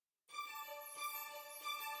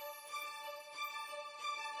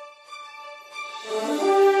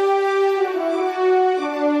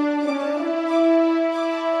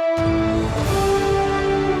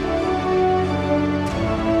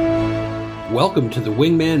Welcome to the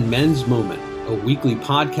Wingman Men's Moment, a weekly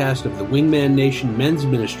podcast of the Wingman Nation Men's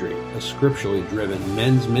Ministry, a scripturally driven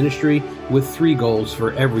men's ministry with three goals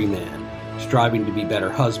for every man, striving to be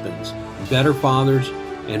better husbands, better fathers,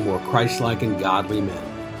 and more Christ-like and godly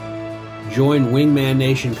men. Join Wingman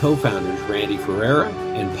Nation co-founders Randy Ferreira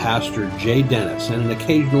and Pastor Jay Dennis and an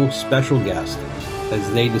occasional special guest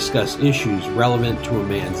as they discuss issues relevant to a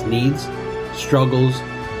man's needs, struggles,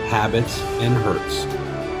 habits, and hurts.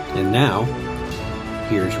 And now,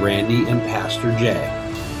 here's Randy and Pastor Jay.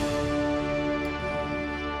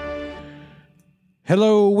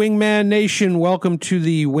 Hello, Wingman Nation. Welcome to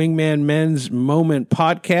the Wingman Men's Moment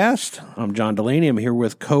podcast. I'm John Delaney. I'm here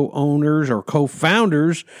with co-owners or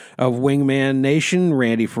co-founders of Wingman Nation,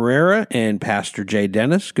 Randy Ferreira and Pastor Jay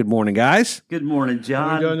Dennis. Good morning, guys. Good morning,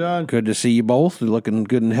 John. Good morning, John. Good to see you both. You're looking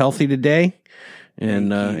good and healthy today.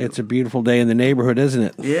 And it's a beautiful day in the neighborhood, isn't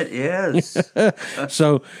it? It is.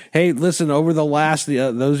 So, hey, listen, over the last,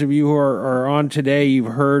 those of you who are on today,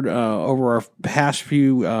 you've heard over our past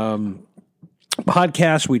few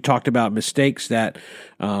podcasts, we talked about mistakes that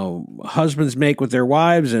husbands make with their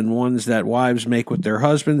wives and ones that wives make with their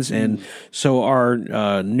husbands. And so our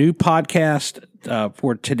new podcast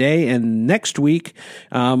for today and next week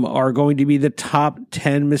are going to be the top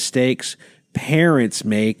 10 mistakes parents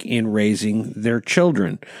make in raising their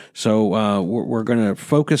children. So we're going to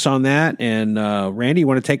focus on that. And Randy, you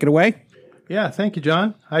want to take it away? Yeah, thank you,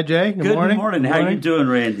 John. Hi, Jay. Good morning. Good How you doing,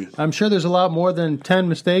 Randy? I'm sure there's a lot more than 10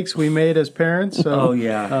 mistakes we made as parents. So,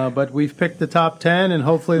 but we've picked the top 10, and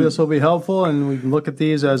hopefully this will be helpful, and we can look at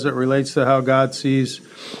these as it relates to how God sees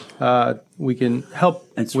we can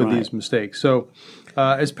help these mistakes. So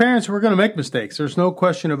as parents, we're going to make mistakes. There's no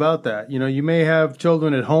question about that. You know, you may have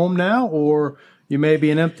children at home now, or you may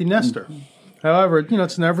be an empty nester. However,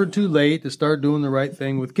 it's never too late to start doing the right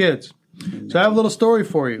thing with kids. So I have a little story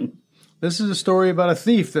for you. This is a story about a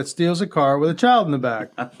thief that steals a car with a child in the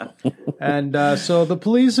back. And so the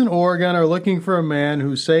police in Oregon are looking for a man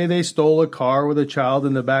who say they stole a car with a child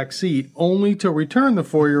in the back seat, only to return the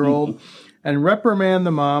 4-year-old and reprimand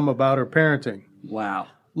the mom about her parenting. Wow.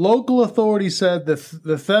 Local authorities said the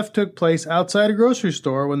theft took place outside a grocery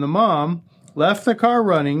store when the mom left the car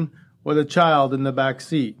running with a child in the back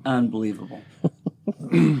seat. Unbelievable.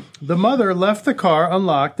 The mother left the car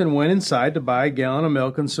unlocked and went inside to buy a gallon of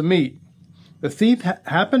milk and some meat. The thief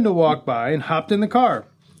happened to walk by and hopped in the car.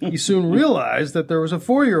 He soon realized that there was a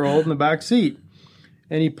 4-year-old in the back seat,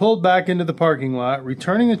 and he pulled back into the parking lot,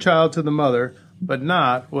 returning the child to the mother, but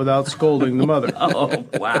not without scolding the mother. Oh,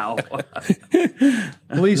 wow.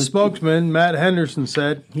 Police spokesman Matt Henderson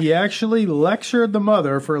said he actually lectured the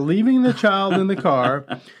mother for leaving the child in the car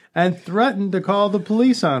and threatened to call the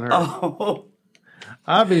police on her. Oh.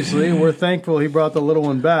 Obviously, we're thankful he brought the little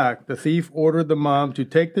one back. The thief ordered the mom to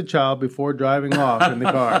take the child before driving off in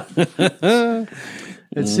the car.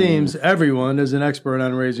 It seems everyone is an expert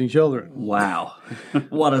on raising children. Wow.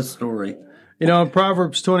 What a story. In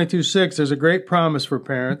Proverbs 22:6, there's a great promise for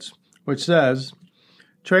parents, which says,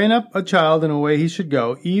 "Train up a child in a way he should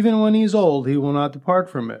go. Even when he's old, he will not depart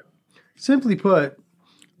from it." Simply put,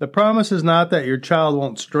 the promise is not that your child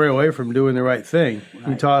won't stray away from doing the right thing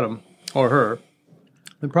you taught him or her.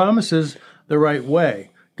 The promise is the right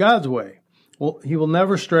way, God's way. Well, he will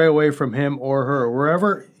never stray away from him or her.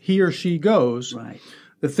 Wherever he or she goes,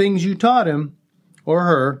 the things you taught him or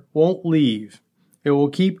her won't leave. It will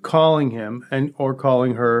keep calling him or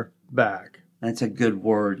calling her back. That's a good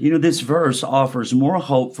word. This verse offers more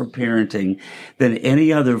hope for parenting than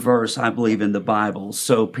any other verse, I believe, in the Bible.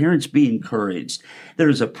 So parents, be encouraged.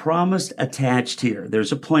 There's a promise attached here.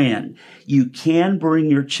 There's a plan. You can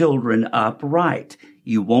bring your children up right.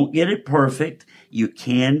 You won't get it perfect. You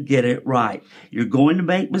can get it right. You're going to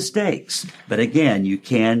make mistakes, but again, you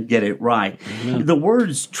can get it right. Mm-hmm. The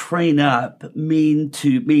words train up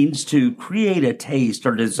means to create a taste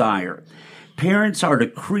or desire. Parents are to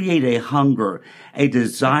create a hunger, a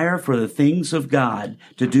desire for the things of God,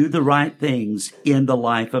 to do the right things in the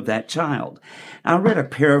life of that child. I read a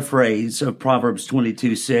paraphrase of Proverbs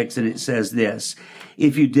 22:6, and it says this: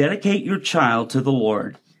 "If you dedicate your child to the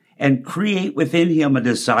Lord and create within him a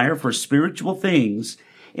desire for spiritual things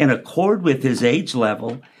in accord with his age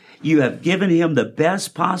level, you have given him the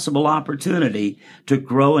best possible opportunity to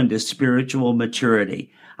grow into spiritual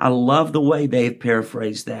maturity." I love the way they've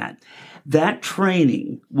paraphrased that. That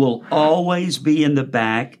training will always be in the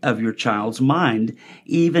back of your child's mind,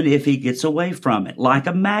 even if he gets away from it. Like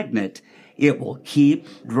a magnet, it will keep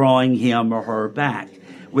drawing him or her back.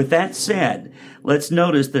 With that said, let's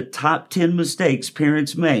notice the top 10 mistakes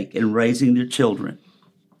parents make in raising their children.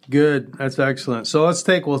 Good. That's excellent. So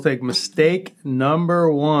we'll take mistake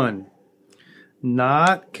number 1.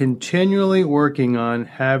 not continually working on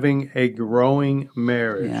having a growing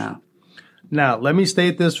marriage. Yeah. Now, let me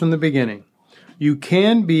state this from the beginning. You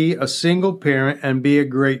can be a single parent and be a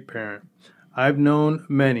great parent. I've known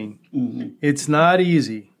many. Mm-hmm. It's not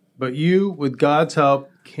easy, but you, with God's help,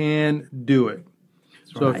 can do it.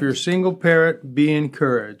 So if you're a single parent, be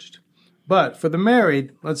encouraged. But for the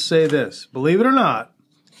married, let's say this. Believe it or not,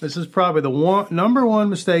 this is probably the number one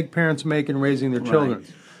mistake parents make in raising their children.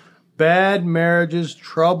 Bad marriages,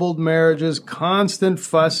 troubled marriages, constant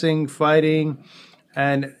fussing, fighting,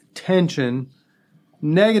 and tension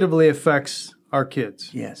negatively affects our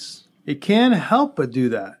kids. Yes. It can't help but do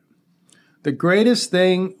that. The greatest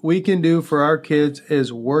thing we can do for our kids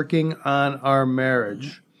is working on our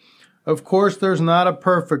marriage. Of course, there's not a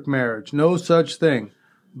perfect marriage, no such thing,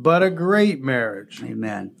 but a great marriage.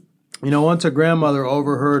 Amen. You know, once a grandmother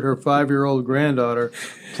overheard her 5-year-old granddaughter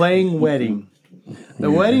playing wedding. The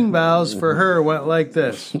wedding vows for her went like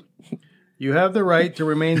this. You have the right to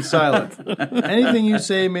remain silent. Anything you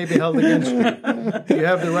say may be held against you. You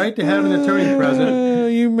have the right to have an attorney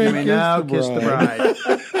present. You may now kiss the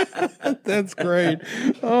bride. That's great.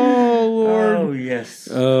 Oh, Lord. Oh, yes.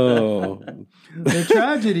 Oh. The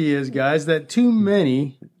tragedy is, guys, that too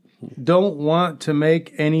many don't want to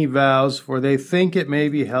make any vows, for they think it may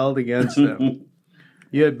be held against them.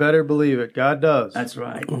 You had better believe it. God does. That's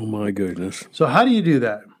right. Oh, my goodness. So how do you do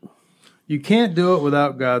that? You can't do it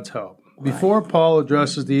without God's help. Before Paul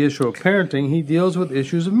addresses the issue of parenting, he deals with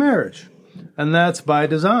issues of marriage, and that's by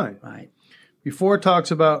design. Right. Before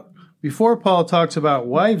Paul talks about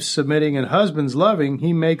wives submitting and husbands loving,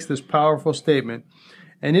 he makes this powerful statement,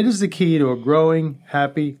 and it is the key to a growing,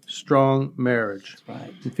 happy, strong marriage.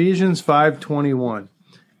 Right. Ephesians 5:21,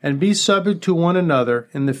 and be subject to one another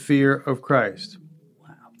in the fear of Christ.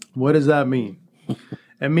 Wow. What does that mean?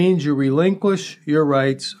 It means you relinquish your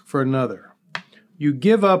rights for another. You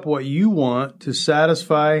give up what you want to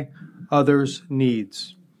satisfy others'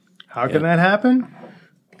 needs. How can that happen?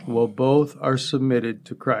 Well, both are submitted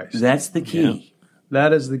to Christ. That's the key. Yeah.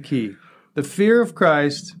 That is the key. The fear of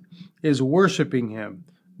Christ is worshiping Him,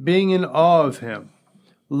 being in awe of Him,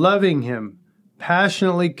 loving Him,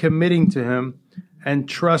 passionately committing to Him, and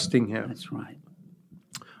trusting Him. That's right.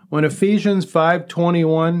 When Ephesians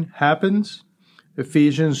 5:21 happens,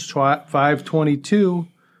 Ephesians 5:22,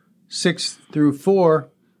 6 through 4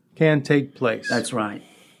 can take place. That's right.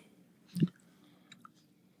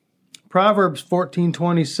 Proverbs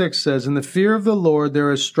 14:26 says, in the fear of the Lord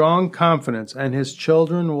there is strong confidence, and His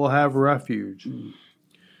children will have refuge.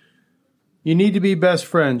 You need to be best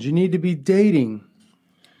friends. You need to be dating.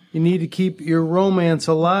 You need to keep your romance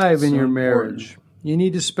alive in your marriage. You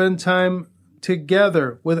need to spend time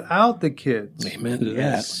together without the kids. Amen to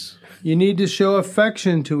that. You need to show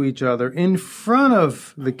affection to each other in front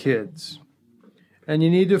of the kids. And you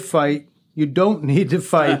need to fight. You don't need to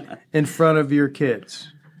fight in front of your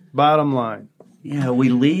kids. Bottom line. Yeah, we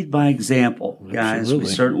lead by example, guys. Absolutely.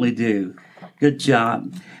 We certainly do. Good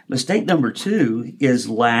job. Mistake number 2 is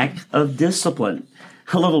lack of discipline.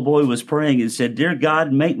 A little boy was praying and said, Dear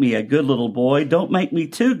God, make me a good little boy. Don't make me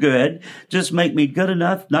too good. Just make me good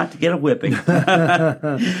enough not to get a whipping.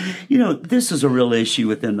 You know, this is a real issue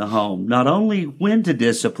within the home. Not only when to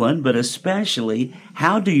discipline, but especially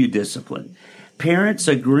how do you discipline? Parents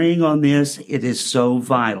agreeing on this, it is so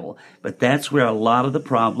vital. But that's where a lot of the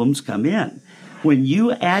problems come in. When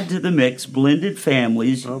you add to the mix blended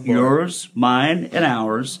families, yours, mine, and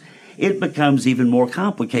ours, it becomes even more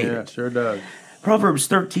complicated. Yeah, sure does. Proverbs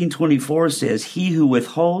 13:24 says, He who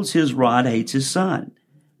withholds his rod hates his son,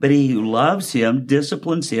 but he who loves him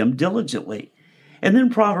disciplines him diligently. And then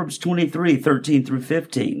Proverbs 23:13 through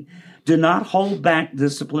 15, Do not hold back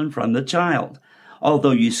discipline from the child.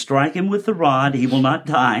 Although you strike him with the rod, he will not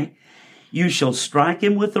die. You shall strike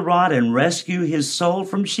him with the rod and rescue his soul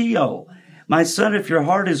from Sheol. My son, if your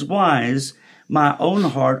heart is wise, my own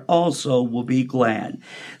heart also will be glad.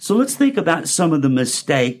 So let's think about some of the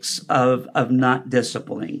mistakes of not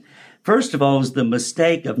disciplining. First of all is the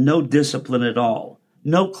mistake of no discipline at all,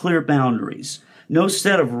 no clear boundaries, no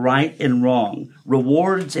set of right and wrong,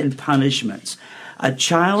 rewards and punishments. A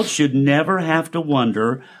child should never have to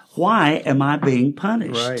wonder, why am I being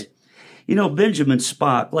punished? Right. You know, Benjamin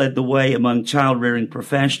Spock led the way among child-rearing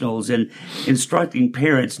professionals in instructing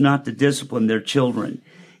parents not to discipline their children.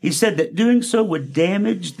 He said that doing so would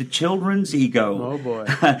damage the children's ego. Oh, boy.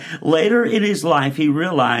 Later in his life, he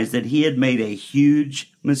realized that he had made a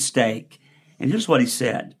huge mistake. And here's what he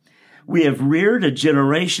said. We have reared a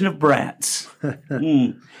generation of brats.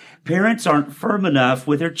 Parents aren't firm enough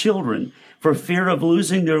with their children. for fear of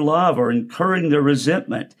losing their love or incurring their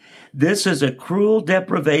resentment. This is a cruel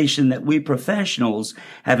deprivation that we professionals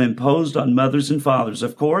have imposed on mothers and fathers.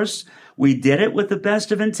 Of course, we did it with the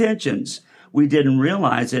best of intentions. We didn't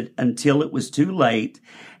realize it until it was too late,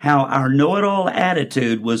 how our know-it-all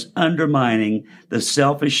attitude was undermining the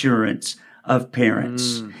self-assurance of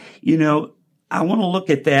parents. You know, I want to look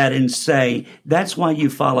at that and say that's why you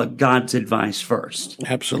follow God's advice first.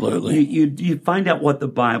 Absolutely. You find out what the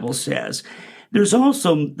Bible says. There's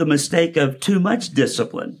also the mistake of too much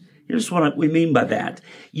discipline. Here's what we mean by that.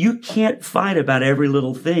 You can't fight about every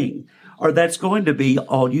little thing, or that's going to be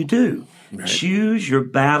all you do. Right. Choose your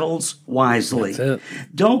battles wisely. That's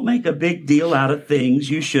it. Don't make a big deal out of things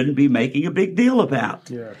you shouldn't be making a big deal about.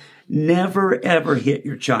 Yes. Never, ever hit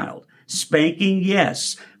your child. Spanking,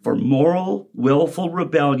 yes, for moral, willful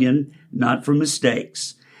rebellion, not for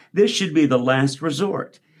mistakes. This should be the last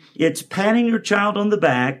resort. It's patting your child on the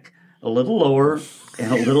back a little lower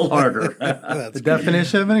and a little harder. The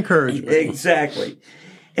definition of an encouragement. Exactly.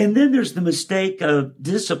 And then there's the mistake of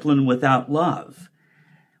discipline without love.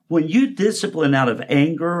 When you discipline out of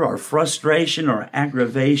anger or frustration or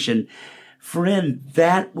aggravation, friend,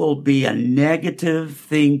 that will be a negative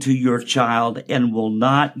thing to your child and will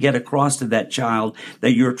not get across to that child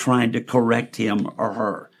that you're trying to correct him or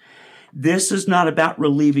her. This is not about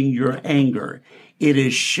relieving your anger. It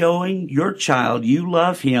is showing your child you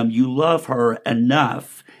love him, you love her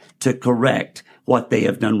enough to correct what they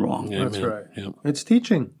have done wrong. That's Amen. right. Yep. It's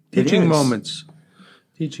teaching moments.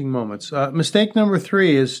 Teaching moments. Mistake number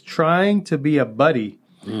 3 is trying to be a buddy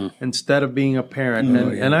instead of being a parent.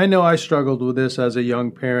 And I know I struggled with this as a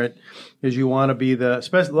young parent, is you want to be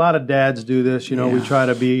especially a lot of dads do this. You know, we try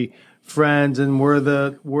to be friends, and we're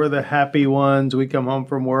the happy ones. We come home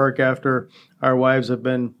from work after our wives have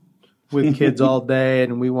been with kids all day,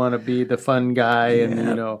 and we want to be the fun guy, and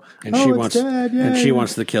you know, and she wants Dad, and she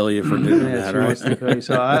wants to kill you for doing that, she right? wants to kill you.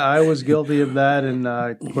 So I was guilty of that, and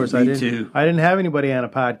of course I didn't have anybody on a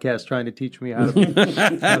podcast trying to teach me how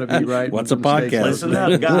to be right. What's a podcast? Listen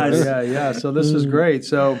up, guys. Yeah. So this is great.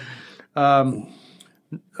 So Proverbs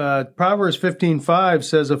 15:5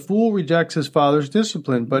 says, "A fool rejects his father's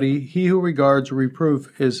discipline, but he who regards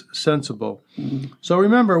reproof is sensible." So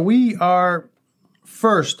remember, we are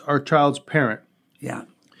first our child's parent. Yeah.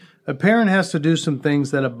 A parent has to do some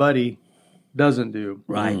things that a buddy doesn't do.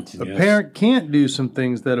 Right. A parent can't do some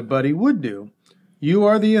things that a buddy would do. You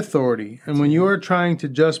are the authority, and when you are trying to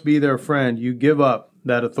just be their friend, you give up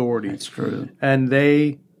that authority. That's true. And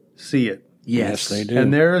they see it. Yes, they do.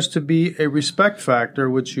 And there is to be a respect factor,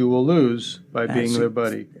 which you will lose by being their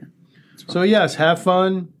buddy. So yes, have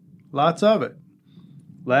fun, lots of it.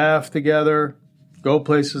 Laugh together, go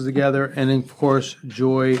places together, and of course,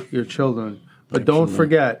 enjoy your children. But don't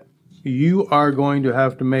forget, you are going to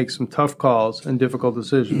have to make some tough calls and difficult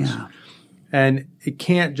decisions. Yeah. And it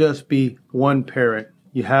can't just be one parent.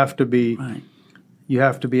 You have to be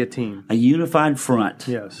a team. A unified front.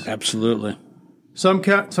 Yes. Absolutely.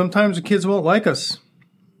 Sometimes the kids won't like us.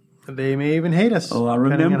 They may even hate us. Oh, I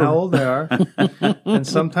depending remember. on how old they are. And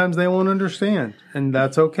sometimes they won't understand, and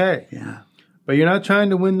that's okay. Yeah. But you're not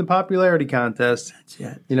trying to win the popularity contest. That's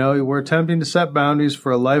it. You know, we're attempting to set boundaries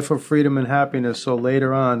for a life of freedom and happiness, so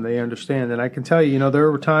later on they understand. And I can tell you,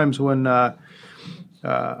 there were times when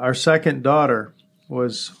our second daughter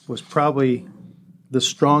was probably the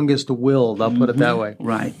strongest willed, I'll put it that way,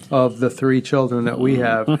 Right. of the 3 children that we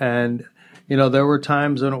have. And, there were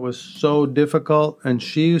times when it was so difficult, and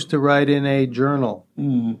she used to write in a journal.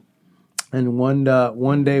 And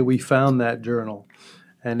one day we found that journal.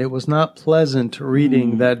 And it was not pleasant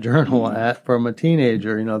reading that journal from a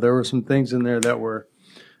teenager. There were some things in there that were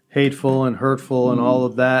hateful and hurtful and all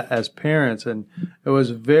of that as parents. And it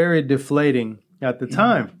was very deflating at the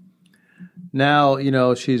time. Now,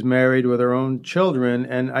 she's married with her own children,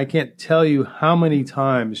 and I can't tell you how many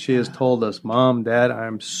times she has told us, "Mom, Dad,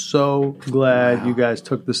 I'm so glad you guys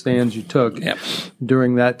took the stands you took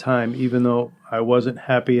during that time, even though I wasn't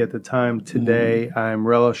happy at the time. Today, I'm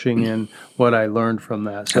relishing in what I learned from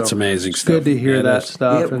that." So That's amazing it's stuff. good to hear that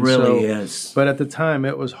stuff. It and really is. But at the time,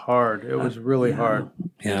 it was hard. It was really hard.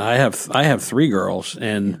 Yeah, I have 3 girls,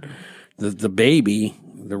 and the baby,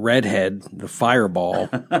 the redhead, the fireball,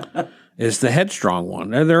 is the headstrong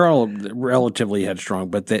one. They're all relatively headstrong,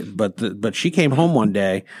 but she came home one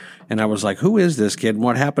day, and I was like, "Who is this kid? And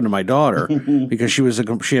what happened to my daughter?" Because she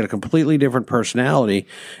had a completely different personality,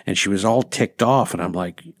 and she was all ticked off. And I'm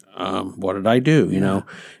like, "What did I do?"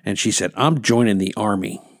 And she said, "I'm joining the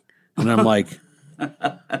army," and I'm like.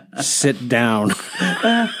 sit down.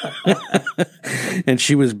 And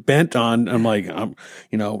she was bent on, I'm like,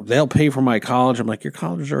 they'll pay for my college. I'm like, your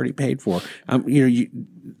college is already paid for.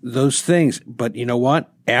 Those things. But you know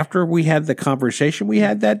what? After we had the conversation we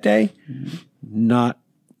had that day, not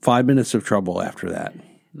 5 minutes of trouble after that.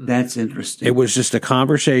 That's interesting. It was just a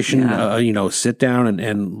conversation, sit down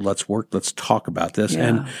and let's talk about this.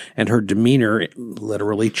 Yeah. And her demeanor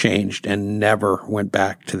literally changed and never went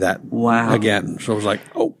back to that again. So it was like,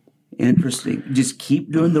 oh. Interesting. Just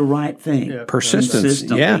keep doing the right thing. Yeah. Persistence.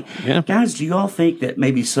 Yeah. Guys, do you all think that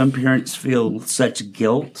maybe some parents feel such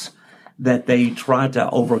guilt that they try to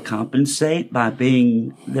overcompensate by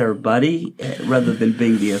being their buddy rather than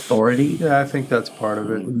being the authority? Yeah, I think that's part of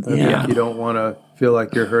it. I think you don't want to feel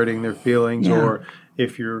like you're hurting their feelings, or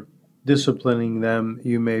if you're disciplining them,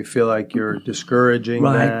 you may feel like you're discouraging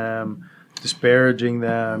them, disparaging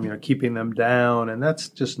them, keeping them down, and that's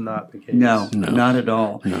just not the case. No, not at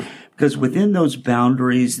all. No. Because within those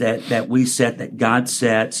boundaries that we set, that God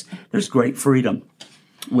sets, there's great freedom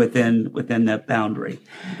within that boundary.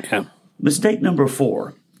 Yeah. Mistake number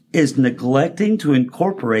 4 is neglecting to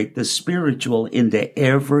incorporate the spiritual into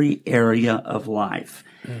every area of life.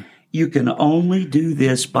 You can only do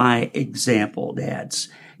this by example, dads.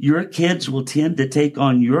 Your kids will tend to take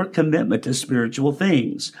on your commitment to spiritual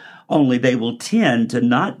things, only they will tend to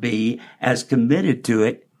not be as committed to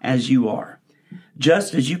it as you are.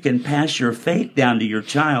 Just as you can pass your faith down to your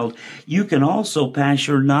child, you can also pass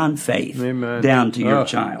your non-faith down to your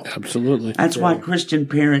child. Absolutely. That's why Christian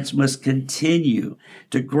parents must continue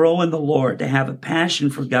to grow in the Lord, to have a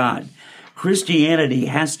passion for God. Christianity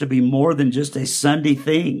has to be more than just a Sunday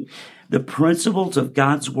thing. The principles of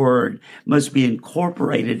God's Word must be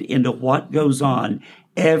incorporated into what goes on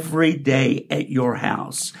every day at your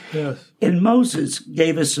house. Yes. And Moses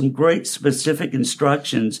gave us some great specific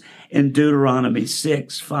instructions in Deuteronomy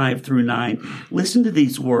 6:5-9. Listen to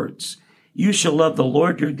these words. You shall love the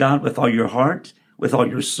Lord your God with all your heart, with all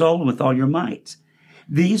your soul, and with all your might.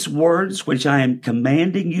 These words which I am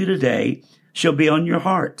commanding you today shall be on your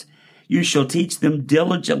heart. You shall teach them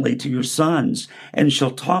diligently to your sons, and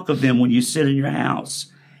shall talk of them when you sit in your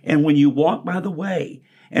house, and when you walk by the way,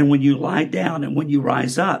 and when you lie down, and when you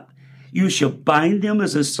rise up. You shall bind them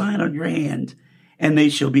as a sign on your hand, and they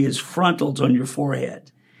shall be as frontals on your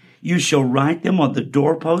forehead. You shall write them on the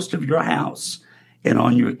doorpost of your house and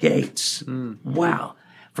on your gates. Wow.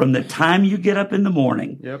 From the time you get up in the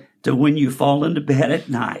morning to when you fall into bed at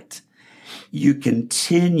night, you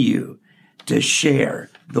continue to share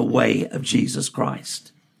the way of Jesus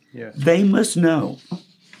Christ. Yes. They must know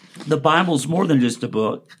the Bible's more than just a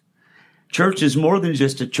book. Church is more than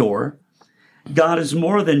just a chore. God is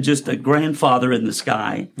more than just a grandfather in the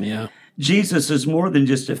sky. Yeah. Jesus is more than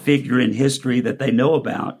just a figure in history that they know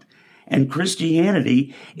about. And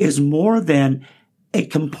Christianity is more than a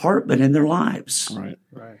compartment in their lives. Right.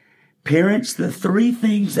 Parents, the 3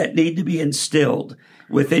 things that need to be instilled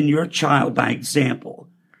within your child by example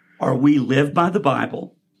are: we live by the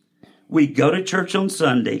Bible, we go to church on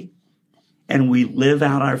Sunday, and we live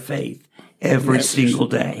out our faith every single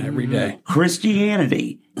day. Every day.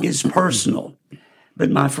 Christianity is personal, but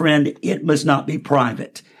my friend, it must not be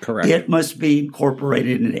private. Correct. It must be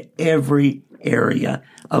incorporated into every area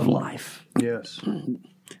of life. Yes.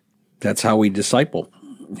 That's how we disciple.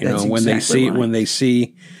 That's when exactly when they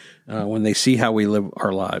see how we live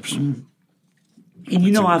our lives. And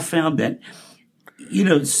I found that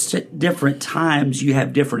different times you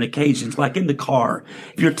have different occasions. Like in the car,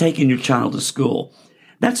 if you're taking your child to school,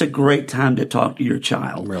 that's a great time to talk to your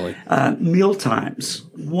child. Really. Meal times,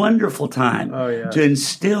 wonderful time to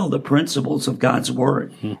instill the principles of God's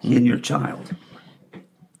Word in your child.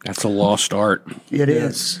 That's a lost art. It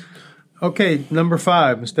is. Okay,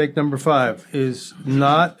 mistake number 5 is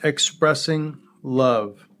not expressing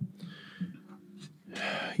love.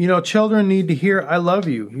 Children need to hear, I love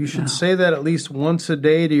you. You should say that at least once a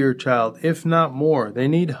day to your child, if not more. They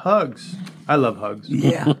need hugs. I love hugs.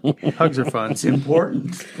 Yeah. Hugs are fun. It's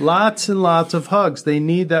important. Lots and lots of hugs. They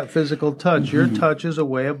need that physical touch. Your touch is a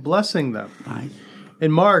way of blessing them. Right.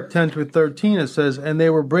 In Mark 10-13, it says, and they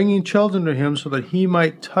were bringing children to him so that he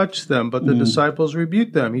might touch them, but the disciples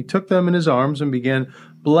rebuked them. He took them in his arms and began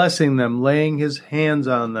blessing them, laying his hands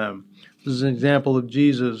on them. This is an example of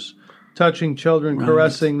Jesus touching children,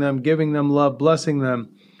 caressing them, giving them love, blessing them.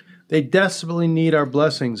 They desperately need our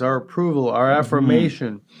blessings, our approval, our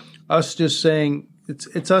affirmation. Us just saying,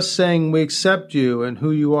 it's us saying we accept you and who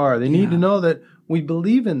you are. They need to know that we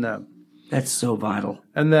believe in them. That's so vital.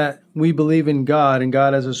 And that we believe in God, and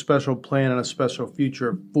God has a special plan and a special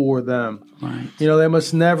future for them. Right. They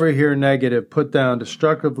must never hear negative, put down,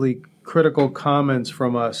 destructively critical comments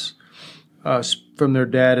from us, from their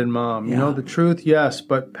dad and mom. Yeah. You know, the truth, yes,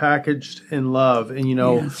 but packaged in love. And, you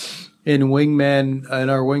know, in our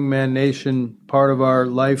Wingman Nation, part of our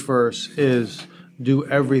life verse is do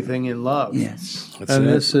everything in love. Yes.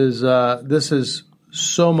 This is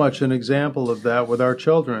so much an example of that with our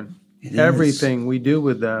children. Everything we do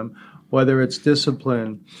with them, whether it's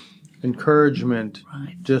discipline, encouragement,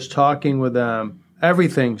 just talking with them,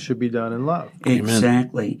 everything should be done in love.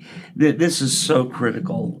 Exactly. This is so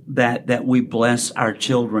critical that we bless our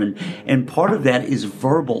children. And part of that is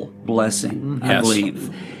verbal blessing, I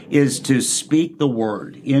believe, is to speak the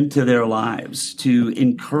word into their lives, to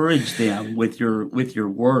encourage them with your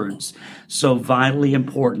words. So vitally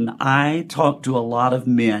important. I talk to a lot of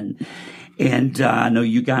men, and I know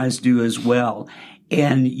you guys do as well.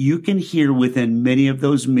 And you can hear within many of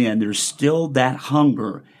those men, there's still that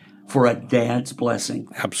hunger for a dad's blessing.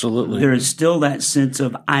 Absolutely. There is still that sense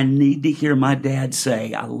of, I need to hear my dad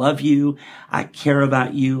say, I love you, I care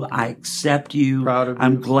about you, I accept you. Proud of you.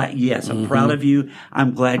 I'm glad, yes, I'm proud of you,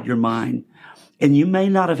 I'm glad you're mine. And you may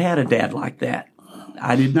not have had a dad like that.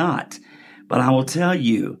 I did not. But I will tell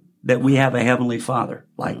you that we have a Heavenly Father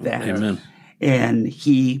like that. Amen. And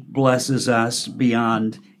He blesses us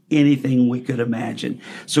beyond anything we could imagine.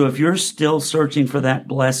 So if you're still searching for that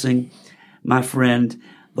blessing, my friend,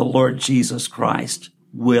 the Lord Jesus Christ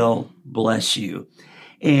will bless you.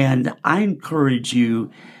 And I encourage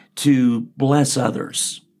you to bless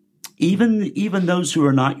others, even those who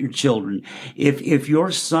are not your children. If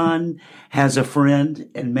your son has a friend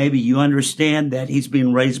and maybe you understand that he's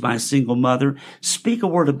being raised by a single mother, speak a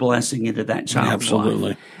word of blessing into that child's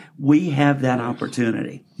life. We have that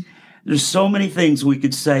opportunity. There's so many things we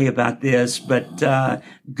could say about this, but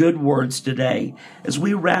good words today. As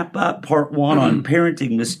we wrap up part 1 on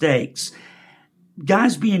parenting mistakes,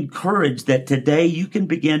 guys, be encouraged that today you can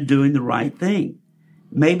begin doing the right thing.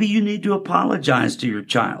 Maybe you need to apologize to your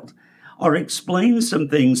child or explain some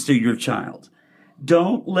things to your child.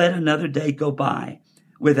 Don't let another day go by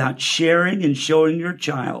without sharing and showing your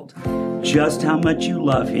child just how much you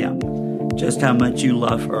love him, just how much you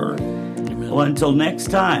love her. Amen. Well, until next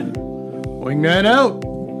time, Wingman out.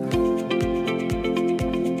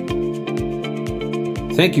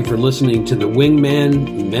 Thank you for listening to the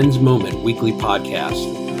Wingman Men's Moment weekly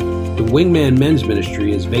podcast. The Wingman Men's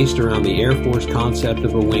Ministry is based around the Air Force concept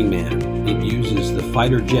of a wingman. It uses the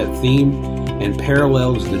fighter jet theme and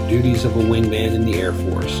parallels the duties of a wingman in the Air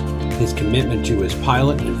Force, his commitment to his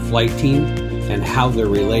pilot and flight team, and how they're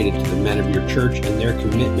related to the men of your church and their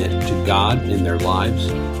commitment to God in their lives,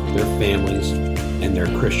 their families, and their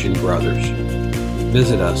Christian brothers.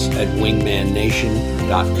 Visit us at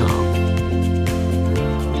wingmannation.com.